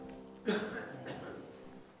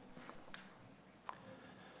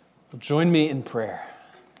Join me in prayer.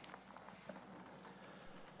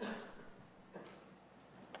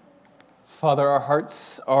 Father, our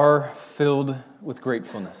hearts are filled with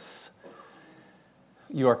gratefulness.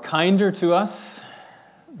 You are kinder to us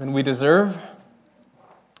than we deserve.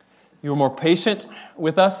 You are more patient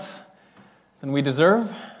with us than we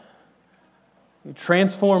deserve. You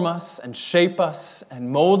transform us and shape us and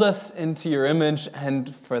mold us into your image,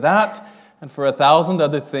 and for that and for 1,000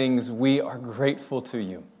 other things, we are grateful to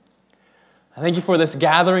you. I thank you for this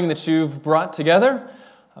gathering that you've brought together,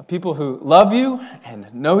 people who love you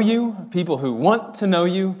and know you, people who want to know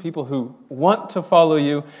you, people who want to follow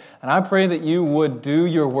you, and I pray that you would do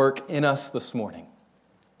your work in us this morning,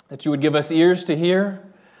 that you would give us ears to hear,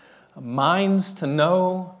 minds to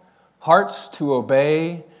know, hearts to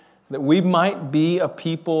obey, that we might be a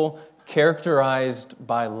people characterized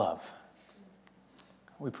by love.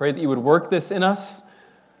 We pray that you would work this in us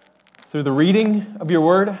through the reading of your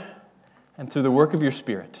word and through the work of your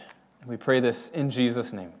Spirit. And we pray this in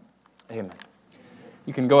Jesus' name. Amen.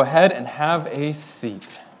 You can go ahead and have a seat.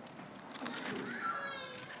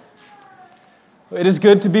 It is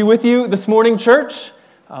good to be with you this morning, church.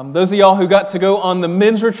 Those of y'all who got to go on the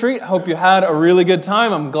men's retreat, I hope you had a really good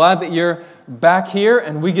time. I'm glad that you're back here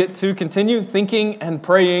and we get to continue thinking and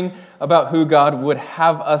praying about who God would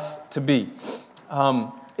have us to be.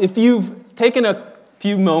 If you've taken a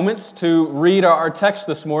few moments to read our text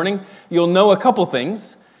this morning, you'll know a couple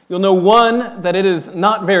things. You'll know, one, that it is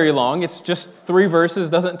not very long. It's just 3 verses,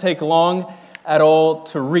 doesn't take long at all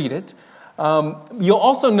to read it. You'll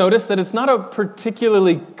also notice that it's not a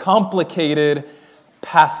particularly complicated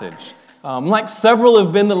passage. Like several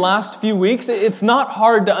have been the last few weeks, it's not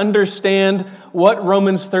hard to understand what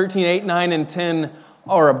Romans 13, 8, 9, and 10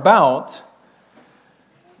 are about,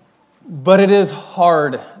 but it is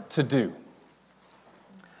hard to do.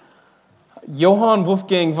 Johann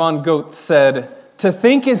Wolfgang von Goethe said, "To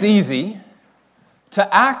think is easy,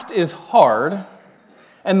 to act is hard,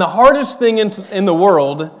 and the hardest thing in the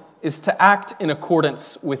world is to act in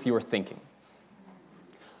accordance with your thinking."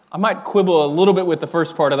 I might quibble a little bit with the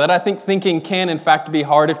first part of that. I think thinking can, in fact, be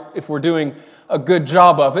hard if we're doing a good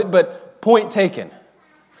job of it, but point taken.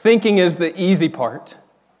 Thinking is the easy part.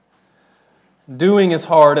 Doing is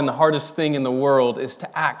hard, and the hardest thing in the world is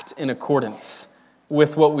to act in accordance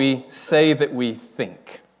with what we say that we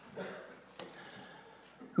think.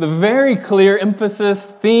 The very clear emphasis,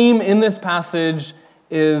 theme in this passage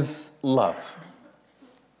is love.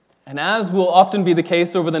 And as will often be the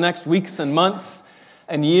case over the next weeks and months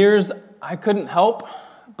and years, I couldn't help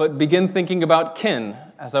but begin thinking about Ken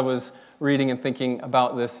as I was reading and thinking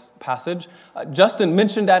about this passage. Justin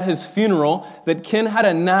mentioned at his funeral that Ken had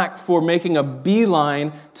a knack for making a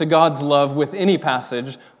beeline to God's love with any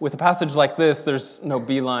passage. With a passage like this, there's no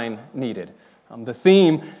beeline needed. The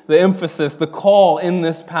theme, the emphasis, the call in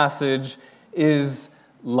this passage is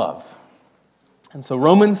love. And so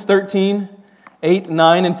Romans 13, 8,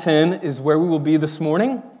 9, and 10 is where we will be this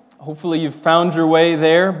morning. Hopefully you've found your way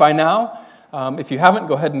there by now. If you haven't,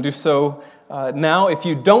 go ahead and do so now. If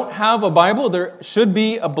you don't have a Bible, there should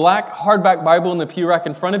be a black hardback Bible in the pew rack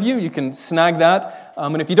in front of you. You can snag that.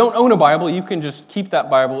 And if you don't own a Bible, you can just keep that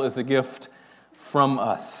Bible as a gift from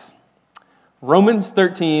us. Romans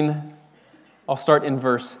 13, I'll start in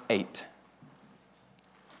verse 8.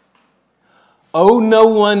 Owe no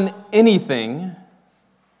one anything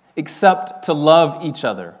except to love each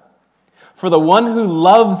other. For the one who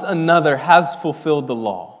loves another has fulfilled the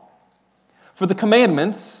law. For the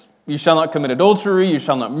commandments, you shall not commit adultery, you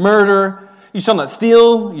shall not murder, you shall not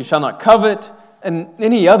steal, you shall not covet, and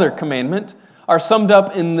any other commandment are summed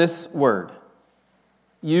up in this word: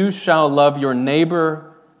 you shall love your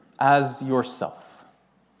neighbor as yourself.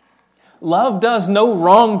 Love does no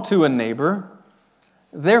wrong to a neighbor.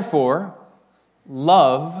 Therefore,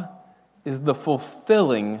 love is the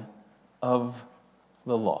fulfilling of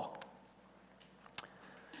the law.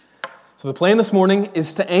 So the plan this morning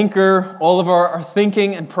is to anchor all of our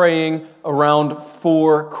thinking and praying around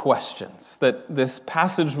 4 questions that this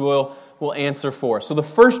passage will answer for us. So the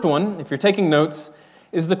first one, if you're taking notes,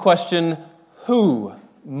 is the question, who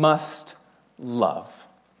must love?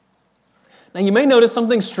 Now you may notice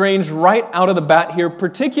something strange right out of the bat here,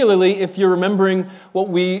 particularly if you're remembering what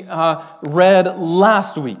we read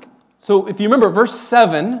last week. So if you remember, verse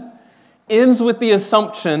 7 ends with the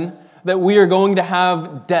assumption that we are going to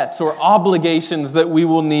have debts or obligations that we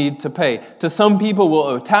will need to pay. To some people we'll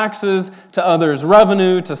owe taxes, to others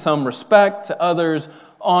revenue, to some respect, to others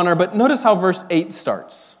honor. But notice how verse 8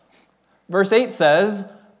 starts. Verse 8 says,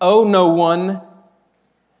 owe no one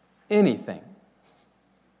anything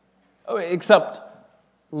except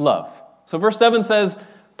love. So verse 7 says,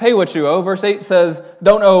 pay what you owe. Verse 8 says,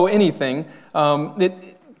 don't owe anything.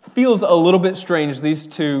 It feels a little bit strange, these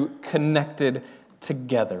two connected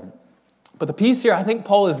together. But the piece here I think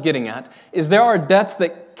Paul is getting at is there are debts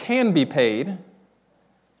that can be paid,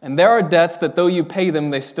 and there are debts that though you pay them,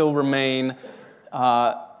 they still remain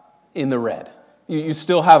in the red. You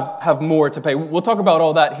still have more to pay. We'll talk about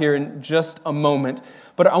all that here in just a moment.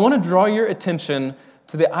 But I want to draw your attention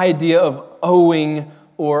to the idea of owing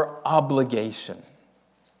or obligation.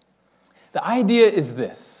 The idea is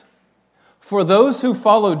this. For those who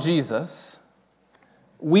follow Jesus,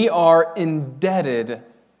 we are indebted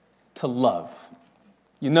to love.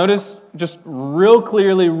 You notice just real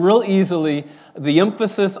clearly, real easily, the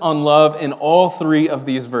emphasis on love in all three of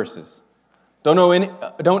these verses. Don't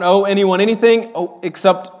owe anyone anything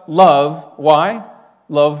except love. Why?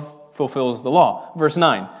 Love fulfills the law. Verse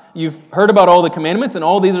 9, you've heard about all the commandments, and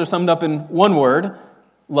all these are summed up in one word,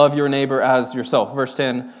 love your neighbor as yourself. Verse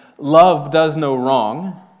 10, love does no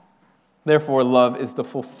wrong. Therefore, love is the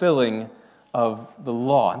fulfilling of the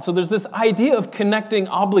law. And so there's this idea of connecting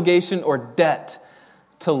obligation or debt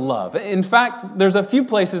to love. In fact, there's a few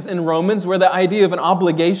places in Romans where the idea of an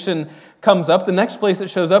obligation comes up. The next place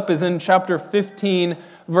it shows up is in chapter 15,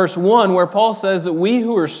 verse 1, where Paul says that we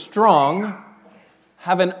who are strong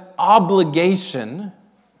have an obligation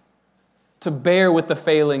to bear with the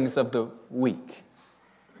failings of the weak.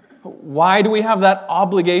 Why do we have that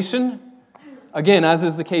obligation? Again, as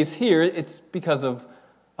is the case here, it's because of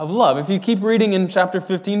love. If you keep reading in chapter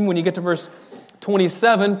 15, when you get to verse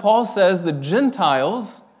 27, Paul says the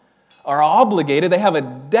Gentiles are obligated, they have a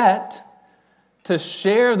debt to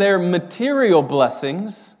share their material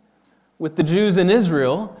blessings with the Jews in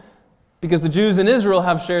Israel, because the Jews in Israel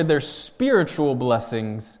have shared their spiritual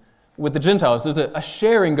blessings with the Gentiles. There's a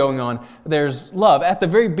sharing going on. There's love. At the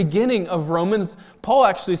very beginning of Romans, Paul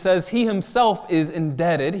actually says he himself is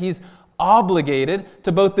indebted. He's obligated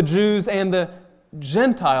to both the Jews and the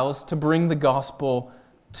Gentiles to bring the gospel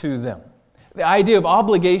to them. The idea of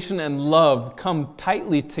obligation and love come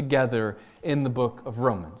tightly together in the book of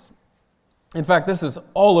Romans. In fact, this is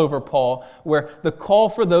all over Paul, where the call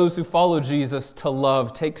for those who follow Jesus to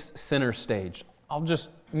love takes center stage. I'll just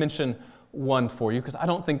mention one for you, because I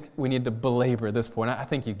don't think we need to belabor this point. I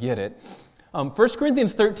think you get it. 1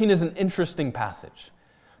 Corinthians 13 is an interesting passage,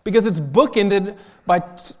 because it's bookended by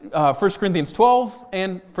 1 Corinthians 12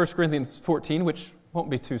 and 1 Corinthians 14, which won't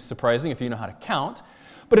be too surprising if you know how to count.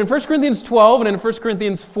 But in 1 Corinthians 12 and in 1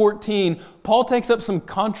 Corinthians 14, Paul takes up some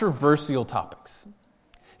controversial topics.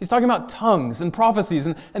 He's talking about tongues and prophecies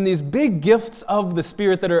and these big gifts of the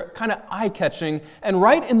Spirit that are kind of eye-catching. And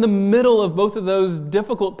right in the middle of both of those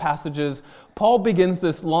difficult passages, Paul begins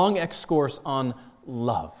this long excursus on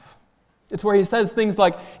love. It's where he says things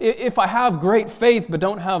like, if I have great faith but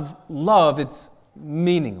don't have love, it's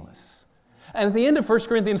meaningless. And at the end of 1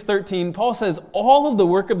 Corinthians 13, Paul says all of the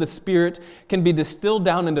work of the Spirit can be distilled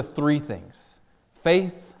down into three things: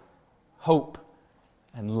 faith, hope,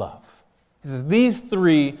 and love. He says these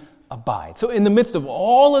three abide. So in the midst of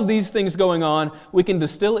all of these things going on, we can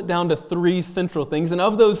distill it down to three central things. And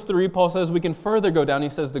of those three, Paul says we can further go down. He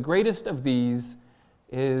says the greatest of these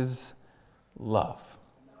is love.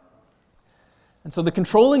 And so the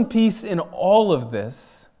controlling piece in all of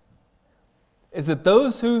this is that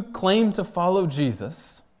those who claim to follow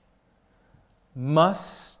Jesus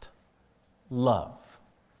must love.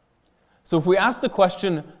 So if we ask the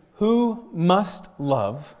question, who must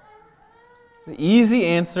love? The easy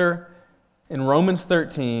answer in Romans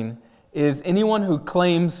 13 is anyone who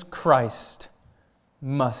claims Christ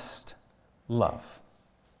must love.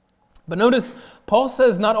 But notice, Paul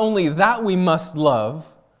says not only that we must love,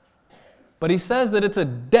 but he says that it's a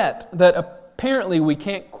debt that apparently we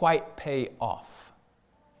can't quite pay off.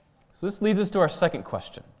 So this leads us to our second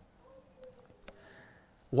question.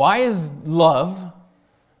 Why is love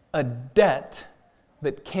a debt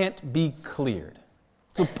that can't be cleared?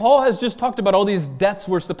 So Paul has just talked about all these debts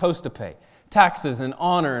we're supposed to pay. Taxes and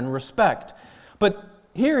honor and respect. But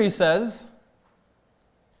here he says,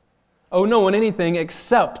 owe no one anything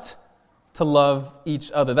except to love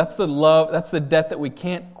each other. That's the debt that we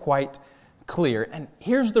can't quite clear. And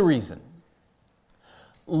here's the reason.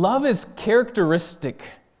 Love is characteristic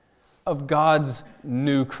of God's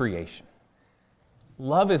new creation.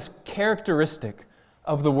 Love is characteristic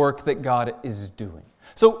of the work that God is doing.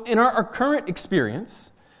 So in our current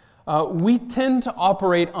experience, we tend to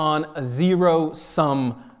operate on a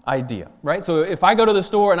zero-sum idea, right? So if I go to the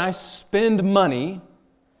store and I spend money,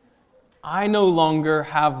 I no longer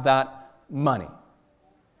have that money.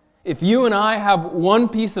 If you and I have one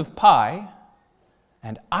piece of pie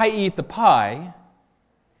and I eat the pie,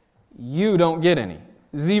 you don't get any.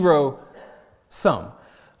 zero sum.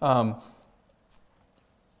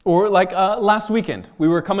 Or like last weekend, we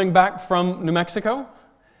were coming back from New Mexico,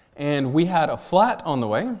 and we had a flat on the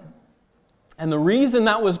way. And the reason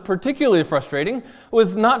that was particularly frustrating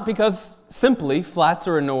was not because simply flats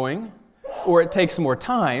are annoying or it takes more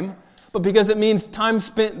time, but because it means time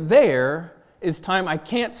spent there is time I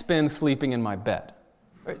can't spend sleeping in my bed.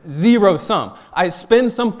 Right? Zero sum. I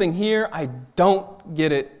spend something here, I don't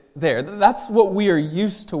get it there. That's what we are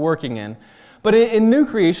used to working in. But in new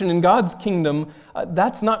creation, in God's kingdom,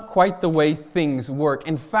 that's not quite the way things work.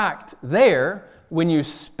 In fact, there, when you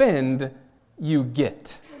spend, you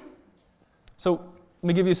get. So let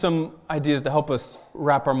me give you some ideas to help us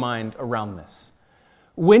wrap our mind around this.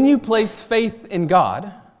 When you place faith in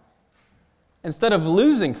God, instead of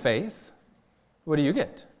losing faith, what do you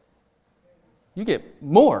get? You get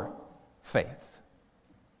more faith.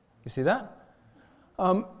 You see that?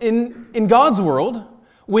 In God's world,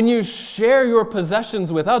 when you share your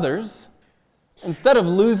possessions with others, instead of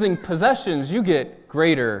losing possessions, you get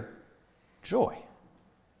greater joy.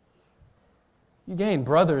 You gain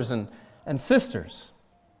brothers and sisters.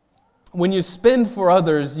 When you spend for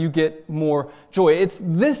others, you get more joy. It's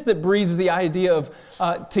this that breeds the idea of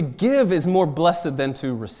to give is more blessed than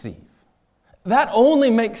to receive. That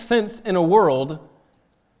only makes sense in a world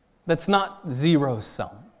that's not zero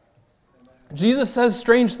sum. Jesus says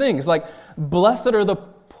strange things like, blessed are the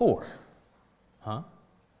poor.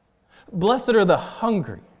 Blessed are the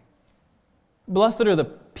hungry. Blessed are the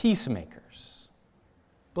peacemakers.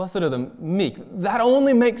 Blessed are the meek. That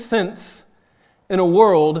only makes sense in a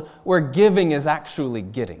world where giving is actually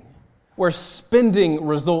getting, where spending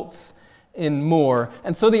results in more.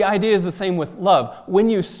 And so the idea is the same with love. When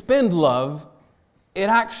you spend love, it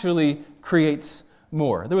actually creates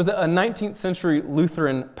more. There was a 19th century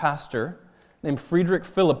Lutheran pastor named Friedrich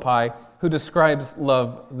Philippi who describes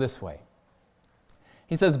love this way.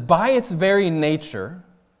 He says, by its very nature,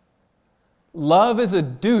 love is a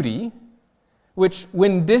duty which,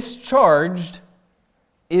 when discharged,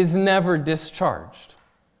 is never discharged.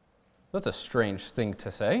 That's a strange thing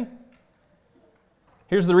to say.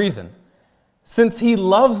 Here's the reason. Since he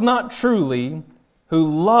loves not truly, who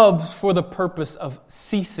loves for the purpose of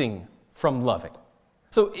ceasing from loving.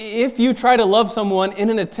 So if you try to love someone in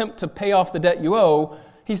an attempt to pay off the debt you owe,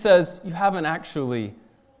 he says you haven't actually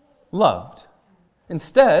loved.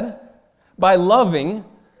 Instead, by loving,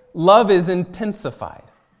 love is intensified.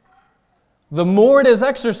 The more it is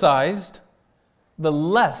exercised, the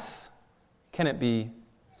less can it be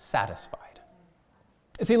satisfied.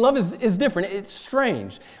 You see, love is different. It's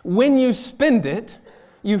strange. When you spend it,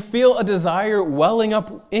 you feel a desire welling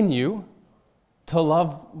up in you to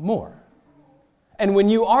love more. And when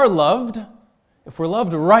you are loved, if we're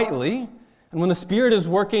loved rightly, and when the Spirit is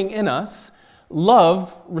working in us,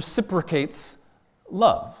 love reciprocates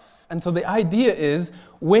love. And so the idea is,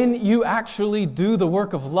 when you actually do the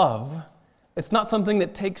work of love, it's not something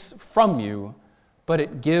that takes from you, but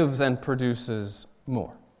it gives and produces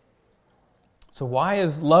more. So why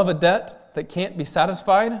is love a debt that can't be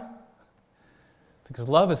satisfied? Because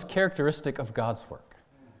love is characteristic of God's work.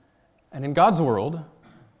 And in God's world,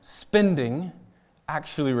 spending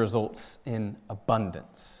actually results in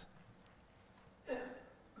abundance.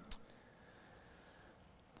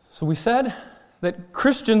 So we said that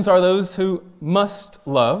Christians are those who must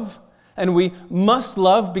love, and we must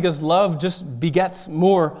love because love just begets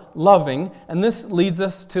more loving. And this leads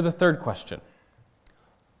us to the third question.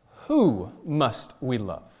 Who must we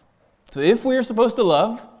love? So if we are supposed to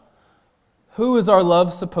love, who is our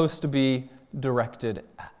love supposed to be directed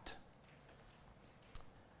at?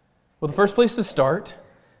 Well, the first place to start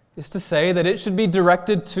is to say that it should be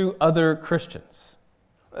directed to other Christians.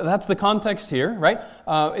 That's the context here, right?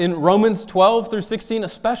 In Romans 12 through 16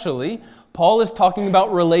 especially, Paul is talking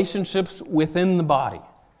about relationships within the body.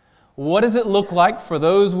 What does it look like for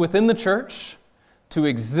those within the church to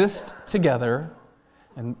exist together?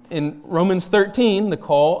 And in Romans 13, the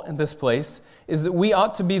call in this place is that we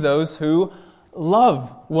ought to be those who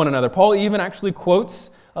love one another. Paul even actually quotes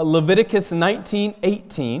Leviticus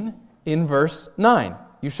 19:18 in verse 9.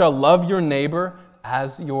 You shall love your neighbor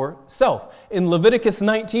as yourself. In Leviticus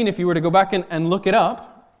 19, if you were to go back and look it up,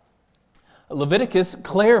 Leviticus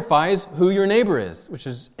clarifies who your neighbor is, which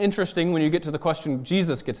is interesting when you get to the question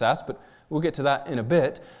Jesus gets asked, but we'll get to that in a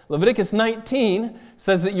bit. Leviticus 19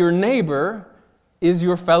 says that your neighbor is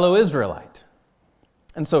your fellow Israelite.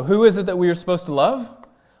 And so who is it that we are supposed to love?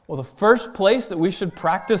 Well, the first place that we should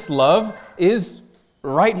practice love is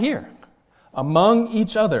right here, among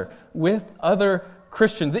each other, with other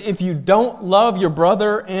Christians. If you don't love your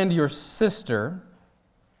brother and your sister,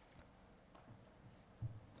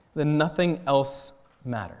 then nothing else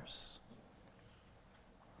matters.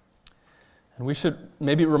 And we should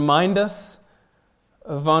maybe remind us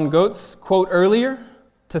of Von Goeth's quote earlier,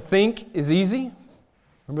 to think is easy.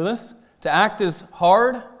 Remember this? To act is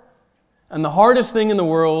hard, and the hardest thing in the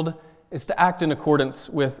world is to act in accordance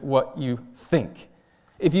with what you think.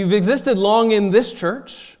 If you've existed long in this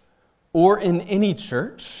church, or in any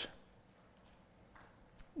church,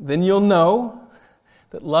 then you'll know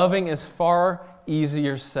that loving is far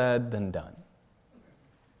easier said than done.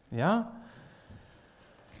 Yeah?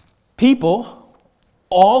 People,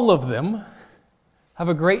 all of them, have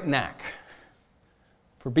a great knack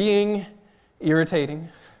for being irritating,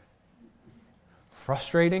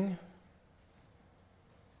 frustrating,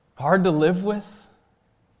 hard to live with,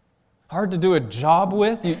 hard to do a job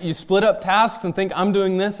with. You split up tasks and think, I'm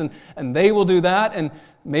doing this, and they will do that, and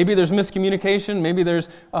maybe there's miscommunication, maybe there's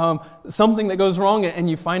something that goes wrong, and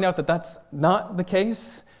you find out that that's not the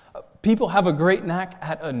case. People have a great knack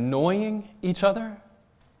at annoying each other.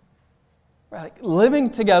 Right? Like, living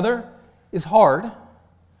together is hard.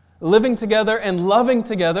 Living together and loving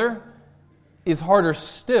together is harder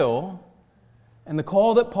still. And the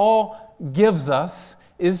call that Paul gives us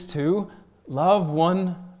is to love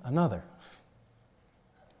one another.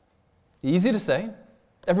 Easy to say.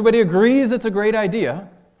 Everybody agrees it's a great idea.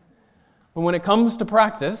 But when it comes to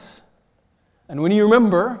practice, and when you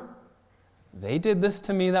remember, they did this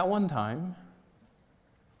to me that one time,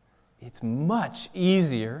 it's much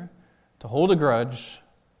easier to hold a grudge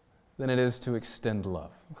than it is to extend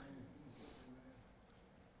love.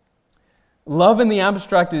 Love in the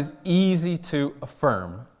abstract is easy to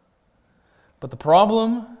affirm, but the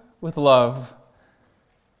problem with love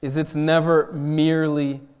is it's never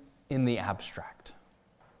merely in the abstract.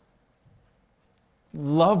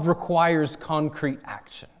 Love requires concrete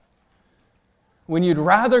action. When you'd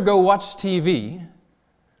rather go watch TV,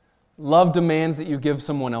 love demands that you give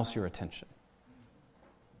someone else your attention.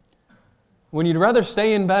 When you'd rather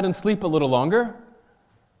stay in bed and sleep a little longer,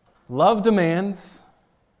 love demands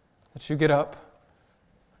that you get up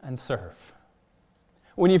and serve.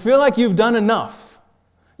 When you feel like you've done enough,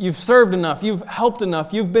 you've served enough, you've helped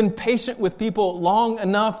enough, you've been patient with people long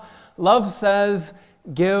enough, love says,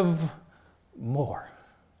 give more.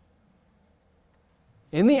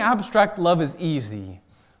 In the abstract, love is easy.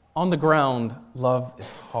 On the ground, love is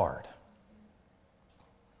hard.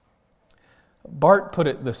 Barth put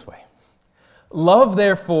it this way: love,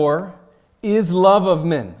 therefore, is love of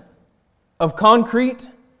men, of concrete,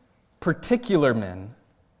 particular men,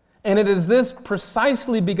 and it is this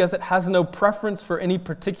precisely because it has no preference for any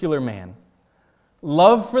particular man.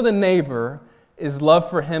 Love for the neighbor is love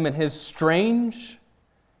for him in his strange,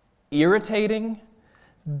 irritating,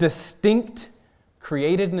 distinct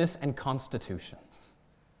createdness and constitution.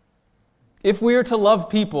 If we are to love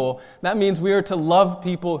people, that means we are to love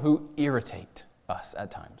people who irritate us at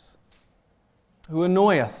times, who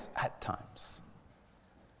annoy us at times.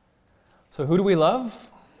 So who do we love?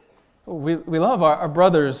 We love our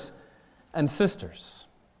brothers and sisters.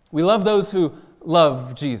 We love those who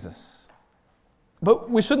love Jesus. But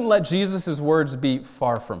we shouldn't let Jesus' words be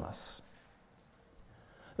far from us.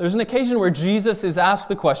 There's an occasion where Jesus is asked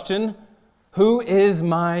the question, who is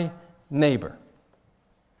my neighbor?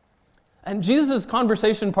 And Jesus'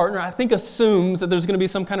 conversation partner, I think, assumes that there's going to be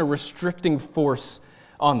some kind of restricting force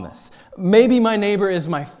on this. Maybe my neighbor is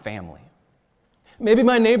my family. Maybe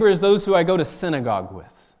my neighbor is those who I go to synagogue with.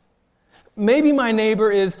 Maybe my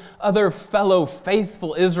neighbor is other fellow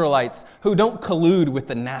faithful Israelites who don't collude with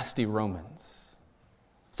the nasty Romans.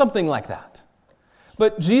 Something like that.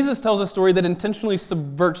 But Jesus tells a story that intentionally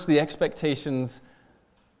subverts the expectations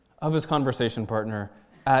of his conversation partner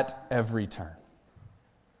at every turn.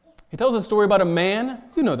 He tells a story about a man,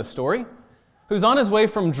 you know the story, who's on his way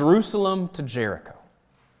from Jerusalem to Jericho.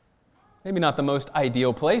 Maybe not the most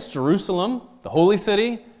ideal place. Jerusalem, the holy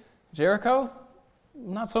city. Jericho,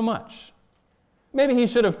 not so much. Maybe he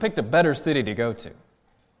should have picked a better city to go to.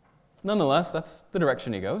 Nonetheless, that's the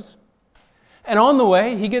direction he goes. And on the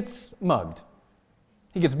way, he gets mugged.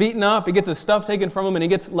 He gets beaten up, he gets his stuff taken from him, and he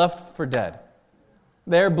gets left for dead.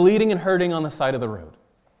 There, bleeding and hurting on the side of the road.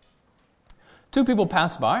 Two people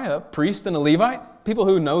pass by, a priest and a Levite, people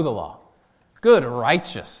who know the law. Good,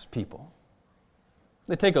 righteous people.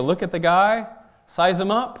 They take a look at the guy, size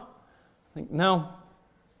him up, think, no,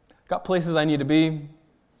 got places I need to be.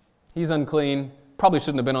 He's unclean, probably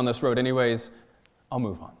shouldn't have been on this road anyways. I'll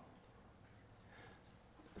move on.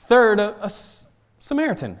 Third, a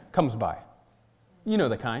Samaritan comes by. You know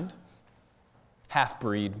the kind.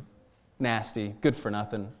 Half-breed, nasty, good for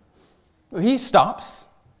nothing. He stops,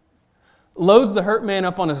 loads the hurt man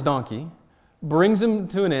up on his donkey, brings him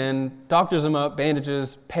to an inn, doctors him up,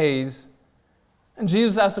 bandages, pays. And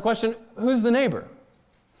Jesus asks the question, who's the neighbor?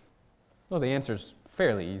 Well, the answer is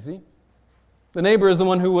fairly easy. The neighbor is the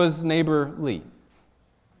one who was neighborly.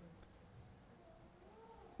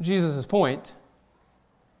 Jesus' point,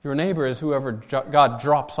 your neighbor is whoever God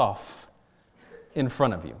drops off in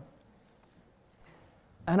front of you.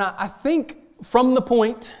 And I think from the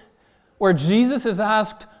point where Jesus is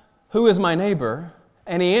asked, who is my neighbor?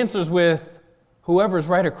 And he answers with, whoever's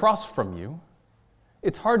right across from you,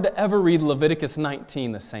 it's hard to ever read Leviticus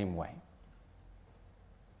 19 the same way.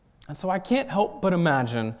 And so I can't help but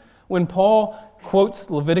imagine when Paul quotes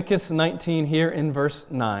Leviticus 19 here in verse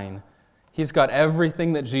 9, he's got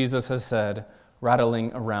everything that Jesus has said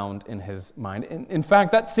rattling around in his mind. In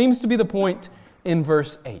fact, that seems to be the point in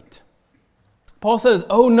verse 8. Paul says,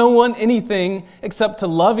 owe no one anything except to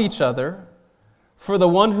love each other, for the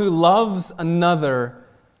one who loves another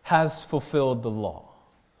has fulfilled the law.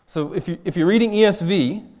 So if you're reading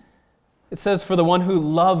ESV, it says, for the one who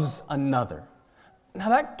loves another. Now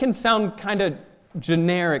that can sound kind of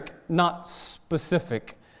generic, not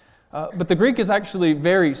specific. But the Greek is actually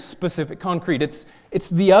very specific, concrete. It's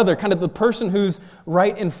the other, kind of the person who's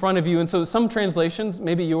right in front of you. And so some translations,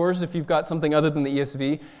 maybe yours if you've got something other than the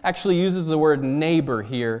ESV, actually uses the word neighbor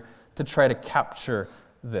here to try to capture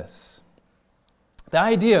this. The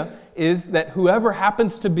idea is that whoever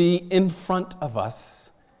happens to be in front of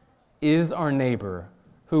us is our neighbor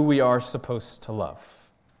who we are supposed to love.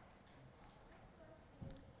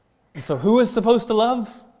 And so who is supposed to love?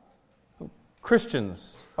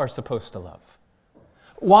 Christians are supposed to love.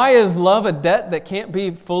 Why is love a debt that can't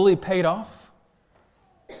be fully paid off?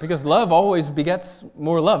 Because love always begets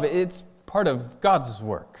more love. It's part of God's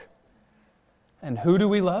work. And who do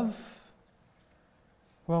we love?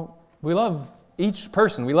 Well, we love each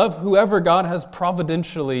person. We love whoever God has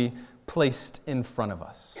providentially placed in front of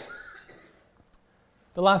us.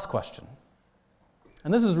 The last question,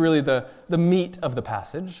 and this is really the meat of the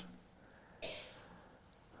passage.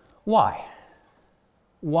 Why?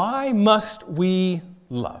 Why must we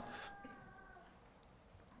love?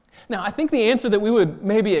 Now, I think the answer that we would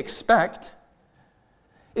maybe expect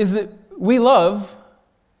is that we love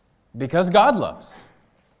because God loves.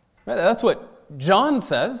 That's what John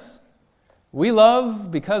says. We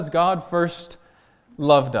love because God first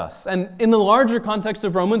loved us. And in the larger context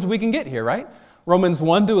of Romans, we can get here, right? Romans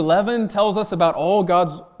 1-11 tells us about all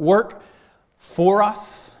God's work for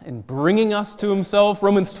us in bringing us to Himself.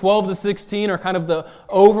 Romans 12-16 are kind of the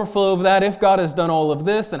overflow of that. If God has done all of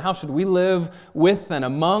this, then how should we live with and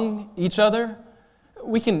among each other?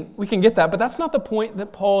 We can get that, but that's not the point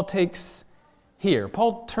that Paul takes here.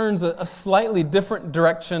 Paul turns a slightly different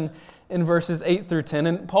direction in verses 8-10,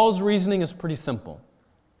 and Paul's reasoning is pretty simple.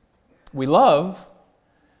 We love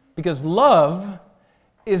because love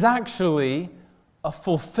is actually a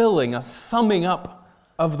fulfilling, a summing up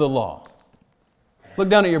of the law. Look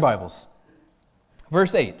down at your Bibles.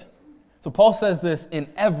 Verse 8. So Paul says this in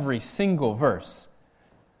every single verse.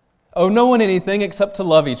 Owe no one anything except to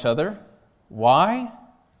love each other. Why?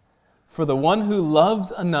 For the one who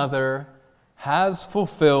loves another has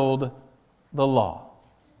fulfilled the law.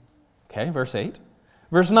 Okay, verse 8.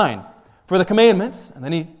 Verse 9. For the commandments, and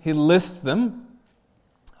then he lists them.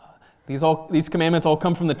 These commandments all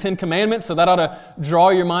come from the 10 Commandments, so that ought to draw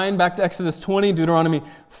your mind back to Exodus 20, Deuteronomy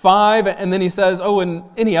 5, and then he says, and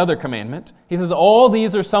any other commandment. He says, all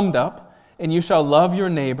these are summed up, and you shall love your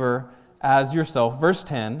neighbor as yourself. Verse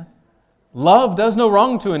 10, love does no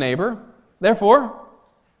wrong to a neighbor. Therefore,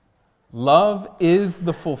 love is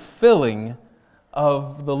the fulfilling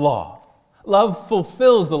of the law. Love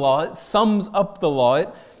fulfills the law. It sums up the law. It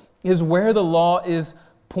is where the law is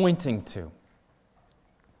pointing to.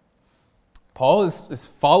 Paul is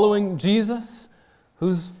following Jesus,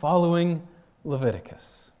 who's following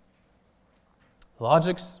Leviticus.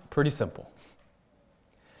 Logic's pretty simple.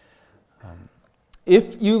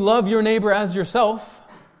 If you love your neighbor as yourself,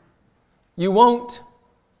 you won't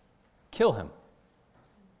kill him.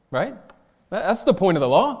 Right? That's the point of the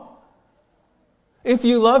law. If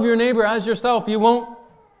you love your neighbor as yourself, you won't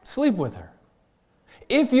sleep with her.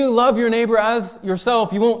 If you love your neighbor as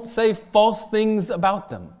yourself, you won't say false things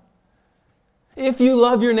about them. If you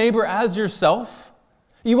love your neighbor as yourself,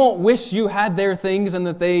 you won't wish you had their things and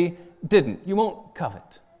that they didn't. You won't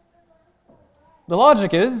covet. The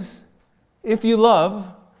logic is, if you love,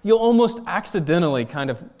 you'll almost accidentally kind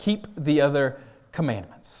of keep the other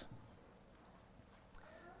commandments.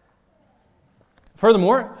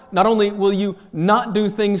 Furthermore, not only will you not do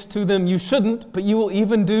things to them you shouldn't, but you will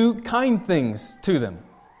even do kind things to them.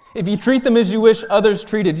 If you treat them as you wish others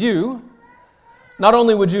treated you, not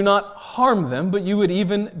only would you not harm them, but you would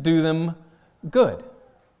even do them good.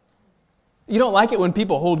 You don't like it when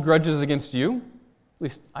people hold grudges against you. At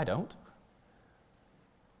least I don't.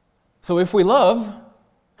 So if we love,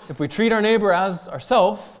 if we treat our neighbor as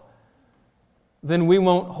ourselves, then we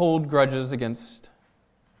won't hold grudges against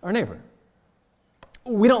our neighbor.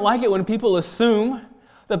 We don't like it when people assume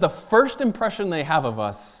that the first impression they have of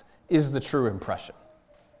us is the true impression.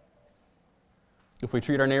 If we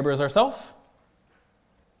treat our neighbor as ourselves,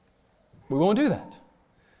 we won't do that.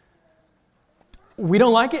 We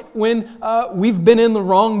don't like it when we've been in the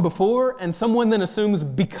wrong before and someone then assumes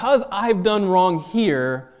because I've done wrong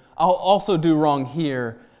here, I'll also do wrong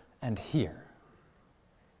here and here.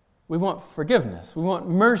 We want forgiveness. We want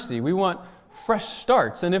mercy. We want fresh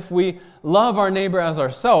starts. And if we love our neighbor as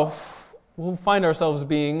ourselves, we'll find ourselves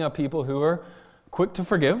being a people who are quick to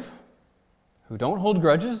forgive, who don't hold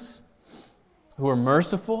grudges, who are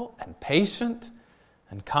merciful and patient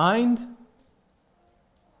and kind.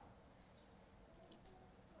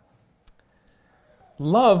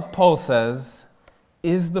 Love, Paul says,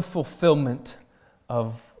 is the fulfillment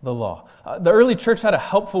of the law. The early church had a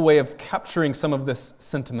helpful way of capturing some of this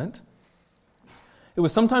sentiment. It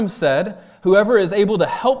was sometimes said, whoever is able to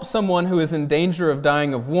help someone who is in danger of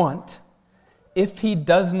dying of want, if he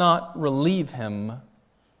does not relieve him,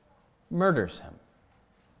 murders him.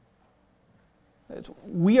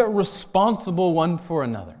 We are responsible one for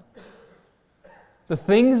another. The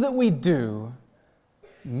things that we do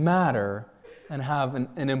matter and have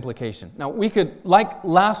an implication. Now, we could, like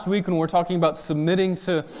last week when we were talking about submitting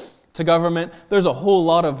to government, there's a whole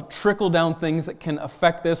lot of trickle-down things that can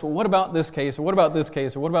affect this. Well, what about this case? Or what about this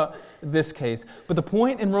case? Or what about this case? But the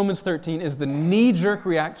point in Romans 13 is the knee-jerk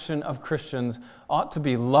reaction of Christians ought to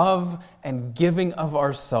be love and giving of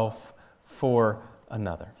ourself for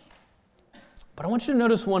another. But I want you to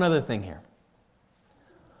notice one other thing here.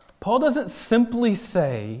 Paul doesn't simply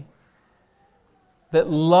say that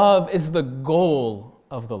love is the goal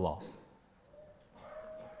of the law.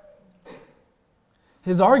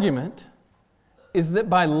 His argument is that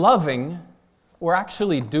by loving, we're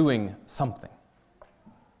actually doing something.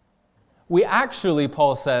 We actually,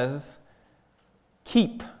 Paul says,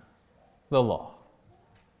 keep the law.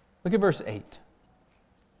 Look at verse 8. It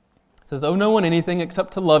says, owe no one anything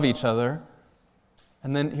except to love each other.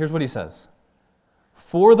 And then here's what he says.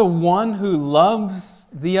 For the one who loves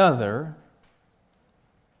the other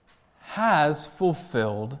has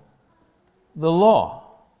fulfilled the law.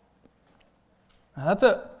 Now that's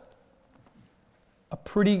a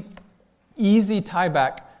pretty easy tie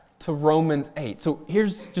back to Romans 8. So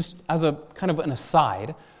here's just as a kind of an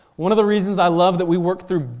aside, one of the reasons I love that we work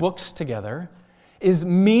through books together is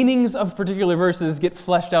meanings of particular verses get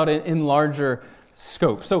fleshed out in larger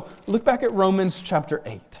scope. So look back at Romans chapter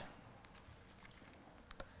 8.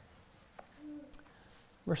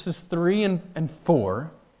 Verses 3 and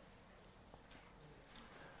 4.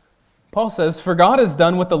 Paul says, for God has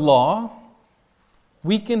done what the law,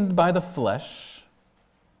 weakened by the flesh,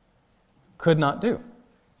 could not do.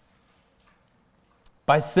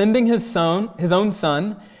 By sending his own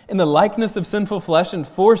Son, in the likeness of sinful flesh and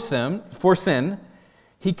for sin,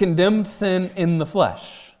 he condemned sin in the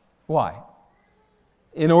flesh. Why?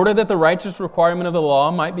 In order that the righteous requirement of the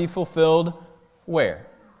law might be fulfilled where?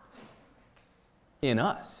 In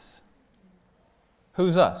us.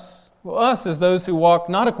 Who's us? Well, us is those who walk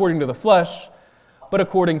not according to the flesh, but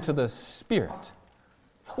according to the Spirit.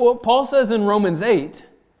 What Paul says in Romans 8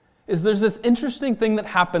 is there's this interesting thing that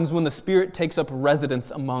happens when the Spirit takes up residence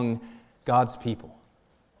among God's people.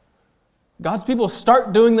 God's people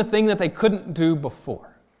start doing the thing that they couldn't do before.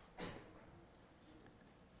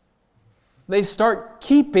 They start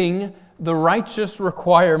keeping the righteous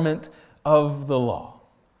requirement of the law.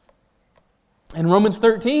 In Romans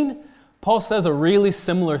 13, Paul says a really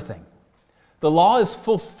similar thing. The law is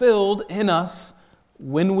fulfilled in us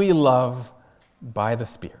when we love by the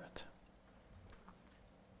Spirit.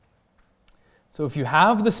 So if you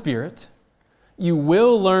have the Spirit, you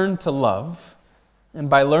will learn to love, and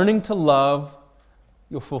by learning to love,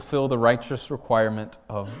 you'll fulfill the righteous requirement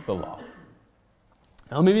of the law.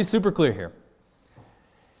 Now let me be super clear here.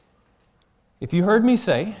 If you heard me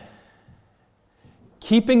say,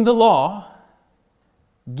 keeping the law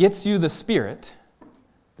gets you the Spirit,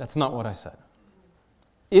 that's not what I said.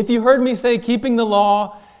 If you heard me say keeping the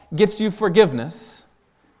law gets you forgiveness,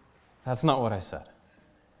 that's not what I said.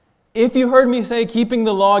 If you heard me say keeping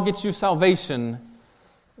the law gets you salvation,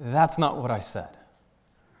 that's not what I said.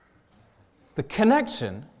 The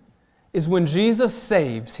connection is when Jesus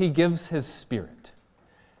saves, he gives his Spirit.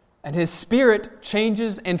 And his Spirit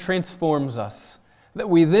changes and transforms us that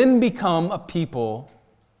we then become a people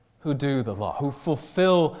who do the law, who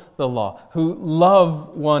fulfill the law, who love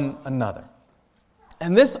one another.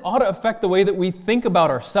 And this ought to affect the way that we think about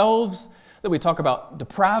ourselves, that we talk about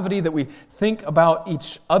depravity, that we think about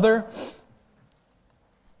each other,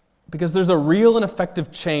 because there's a real and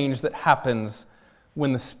effective change that happens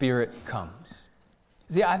when the Spirit comes.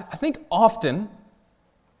 See, I think often,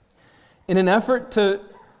 in an effort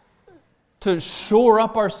to shore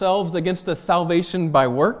up ourselves against a salvation by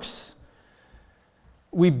works,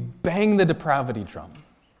 we bang the depravity drum.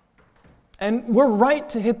 And we're right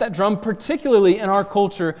to hit that drum, particularly in our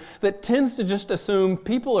culture that tends to just assume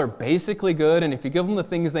people are basically good, and if you give them the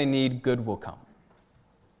things they need, good will come.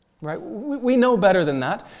 Right? We know better than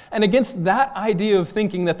that. And against that idea of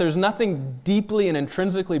thinking that there's nothing deeply and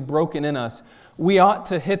intrinsically broken in us, we ought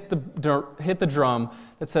to hit the drum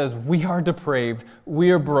that says we are depraved,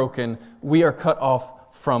 we are broken, we are cut off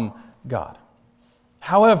from God.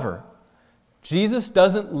 However, Jesus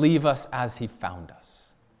doesn't leave us as He found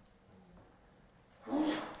us.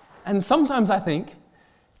 And sometimes I think,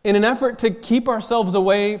 in an effort to keep ourselves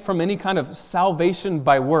away from any kind of salvation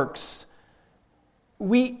by works,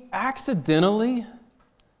 we accidentally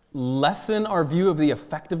lessen our view of the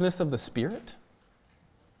effectiveness of the Spirit.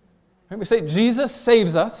 We say Jesus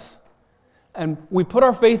saves us, and we put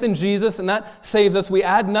our faith in Jesus, and that saves us. We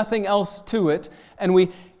add nothing else to it, and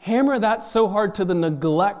we hammer that so hard to the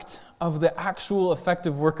neglect of the actual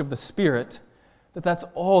effective work of the Spirit that that's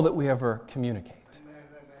all that we ever communicate.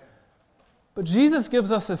 But Jesus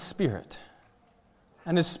gives us His Spirit,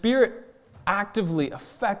 and His Spirit actively,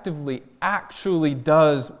 effectively, actually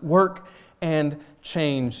does work and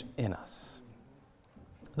change in us.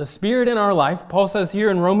 The Spirit in our life, Paul says here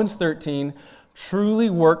in Romans 13, truly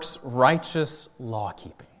works righteous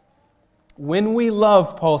law-keeping. When we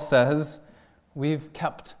love, Paul says, we've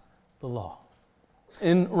kept the law.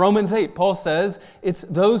 In Romans 8, Paul says, it's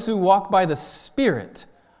those who walk by the Spirit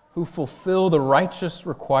who fulfill the righteous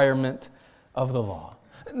requirement of the law.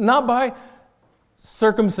 Not by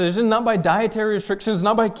circumcision, not by dietary restrictions,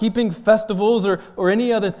 not by keeping festivals or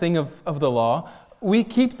any other thing of the law. We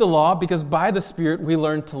keep the law because by the Spirit we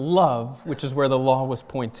learn to love, which is where the law was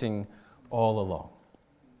pointing all along.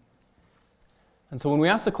 And so when we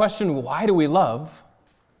ask the question, why do we love?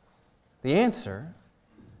 The answer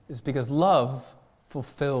is because love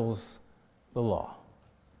fulfills the law.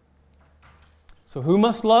 So who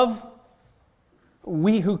must love?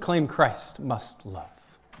 We who claim Christ must love.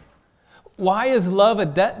 Why is love a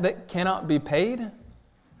debt that cannot be paid?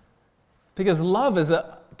 Because love is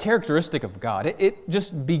a characteristic of God. It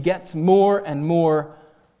just begets more and more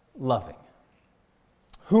loving.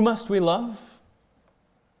 Who must we love?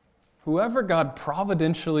 Whoever God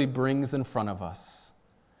providentially brings in front of us.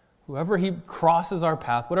 Whoever He crosses our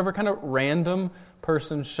path, whatever kind of random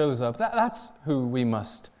person shows up, that's who we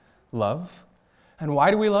must love. And why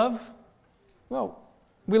do we love? Well,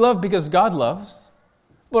 we love because God loves,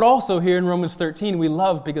 but also here in Romans 13, we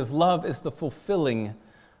love because love is the fulfilling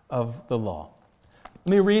of the law.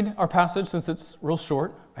 Let me read our passage since it's real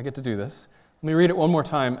short. I get to do this. Let me read it one more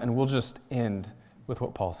time and we'll just end with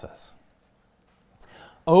what Paul says.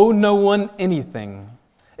 Owe no one anything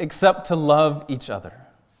except to love each other.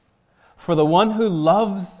 For the one who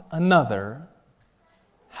loves another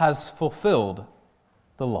has fulfilled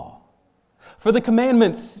the law. For the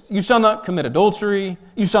commandments, you shall not commit adultery,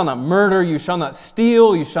 you shall not murder, you shall not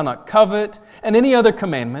steal, you shall not covet, and any other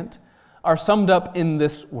commandment are summed up in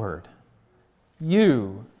this word.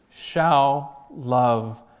 You shall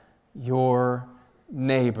love your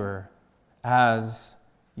neighbor as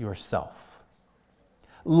yourself.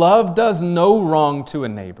 Love does no wrong to a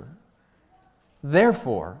neighbor.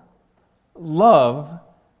 Therefore, love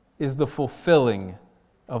is the fulfilling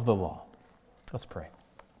of the law. Let's pray.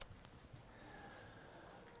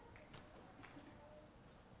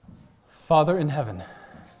 Father in heaven,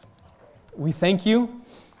 we thank You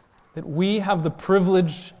that we have the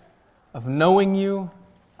privilege of knowing You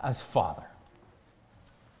as Father.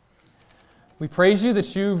 We praise You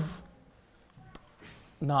that You've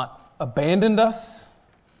not abandoned us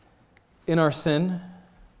in our sin,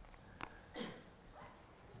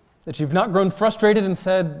 that You've not grown frustrated and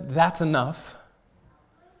said, that's enough,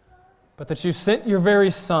 but that You sent Your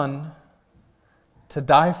very Son to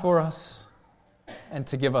die for us and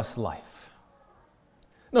to give us life.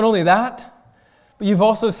 Not only that, but You've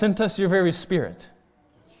also sent us Your very Spirit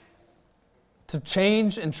to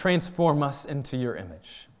change and transform us into Your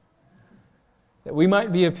image. That we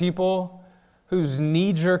might be a people whose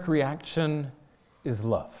knee-jerk reaction is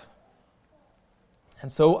love. And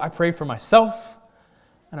so I pray for myself,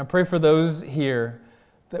 and I pray for those here,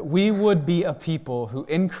 that we would be a people who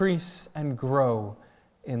increase and grow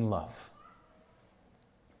in love.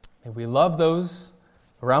 May we love those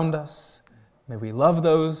around us. May we love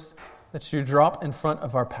those that you drop in front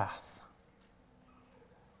of our path.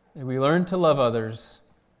 May we learn to love others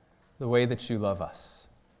the way that you love us.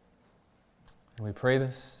 And we pray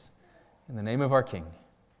this in the name of our King.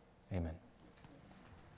 Amen.